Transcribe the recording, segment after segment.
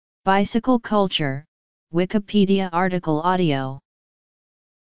Bicycle culture, Wikipedia article audio.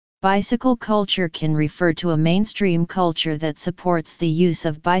 Bicycle culture can refer to a mainstream culture that supports the use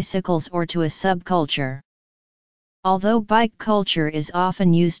of bicycles or to a subculture. Although bike culture is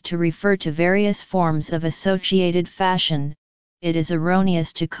often used to refer to various forms of associated fashion, it is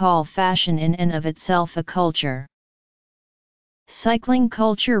erroneous to call fashion in and of itself a culture. Cycling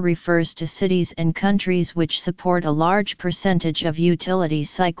culture refers to cities and countries which support a large percentage of utility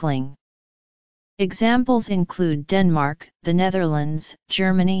cycling. Examples include Denmark, the Netherlands,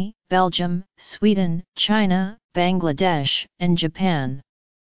 Germany, Belgium, Sweden, China, Bangladesh, and Japan.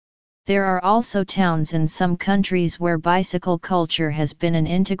 There are also towns in some countries where bicycle culture has been an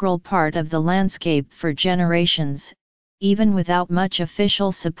integral part of the landscape for generations, even without much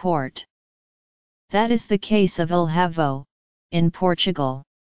official support. That is the case of Algarve, in Portugal.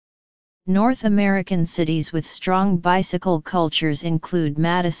 North American cities with strong bicycle cultures include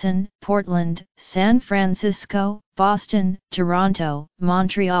Madison, Portland, San Francisco, Boston, Toronto,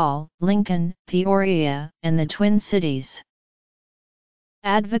 Montreal, Lincoln, Peoria, and the Twin Cities.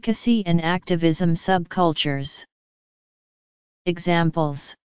 Advocacy and activism subcultures.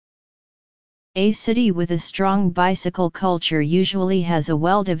 Examples: a city with a strong bicycle culture usually has a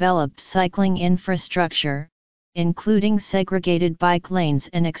well-developed cycling infrastructure, including segregated bike lanes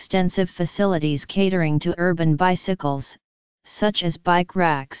and extensive facilities catering to urban bicycles, such as bike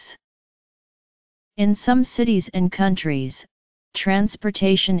racks. In some cities and countries,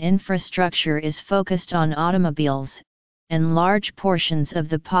 transportation infrastructure is focused on automobiles, and large portions of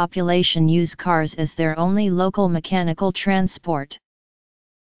the population use cars as their only local mechanical transport.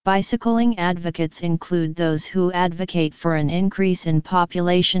 Bicycling advocates include those who advocate for an increase in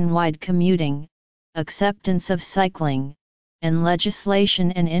population-wide commuting, acceptance of cycling, and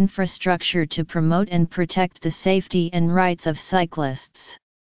legislation and infrastructure to promote and protect the safety and rights of cyclists.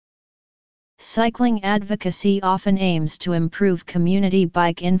 Cycling advocacy often aims to improve community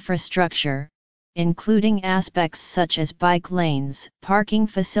bike infrastructure, including aspects such as bike lanes, parking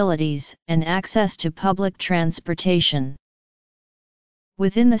facilities, and access to public transportation.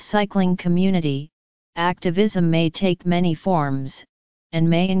 Within the cycling community, activism may take many forms, and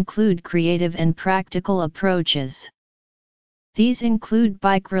may include creative and practical approaches. These include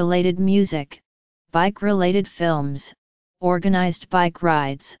bike-related music, bike-related films, organized bike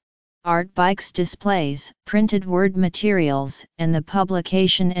rides, art bikes displays, printed word materials, and the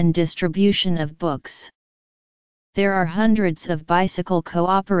publication and distribution of books. There are hundreds of bicycle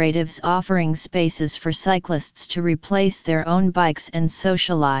cooperatives offering spaces for cyclists to replace their own bikes and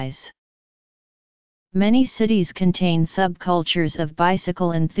socialize. Many cities contain subcultures of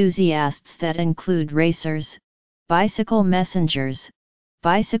bicycle enthusiasts that include racers, bicycle messengers,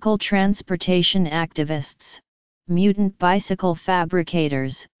 bicycle transportation activists, mutant bicycle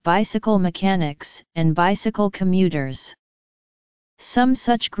fabricators, bicycle mechanics, and bicycle commuters. Some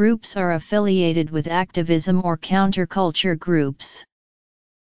such groups are affiliated with activism or counterculture groups.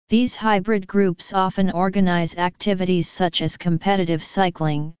 These hybrid groups often organize activities such as competitive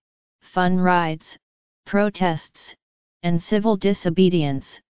cycling, fun rides, protests, and civil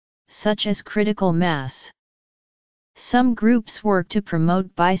disobedience, such as critical mass. Some groups work to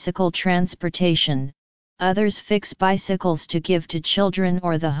promote bicycle transportation, others fix bicycles to give to children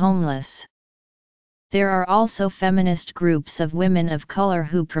or the homeless. There are also feminist groups of women of color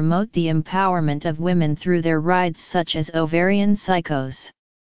who promote the empowerment of women through their rides such as Ovarian Psychos.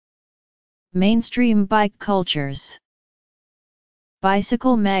 Mainstream bike cultures.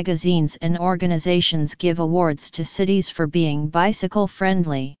 Bicycle magazines and organizations give awards to cities for being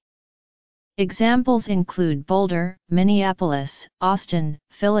bicycle-friendly. Examples include Boulder, Minneapolis, Austin,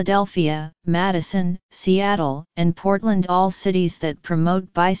 Philadelphia, Madison, Seattle, and Portland, all cities that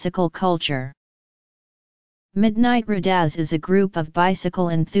promote bicycle culture. Midnight Rides is a group of bicycle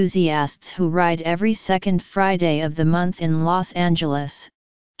enthusiasts who ride every second Friday of the month in Los Angeles,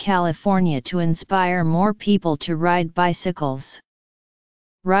 California to inspire more people to ride bicycles.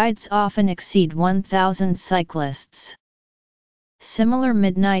 Rides often exceed 1,000 cyclists. Similar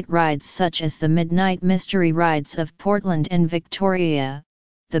midnight rides such as the Midnight Mystery Rides of Portland and Victoria,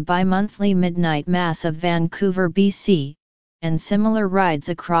 the bi-monthly Midnight Mass of Vancouver, BC, and similar rides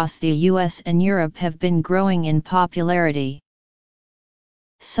across the US and Europe have been growing in popularity.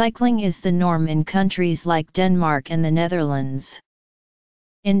 Cycling is the norm in countries like Denmark and the Netherlands.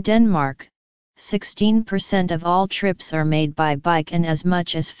 In Denmark, 16% of all trips are made by bike and as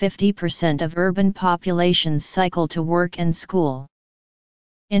much as 50% of urban populations cycle to work and school.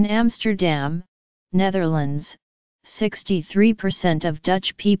 In Amsterdam, Netherlands, 63% of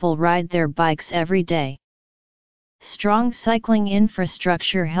Dutch people ride their bikes every day. Strong cycling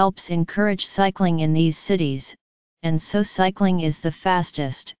infrastructure helps encourage cycling in these cities, and so cycling is the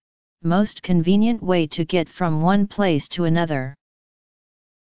fastest, most convenient way to get from one place to another.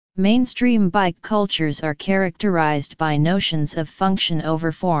 Mainstream bike cultures are characterized by notions of function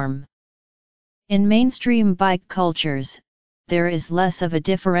over form. In mainstream bike cultures, there is less of a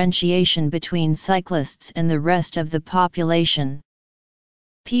differentiation between cyclists and the rest of the population.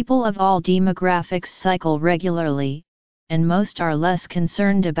 People of all demographics cycle regularly, and most are less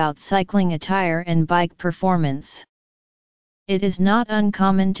concerned about cycling attire and bike performance. It is not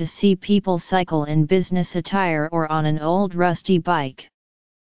uncommon to see people cycle in business attire or on an old rusty bike.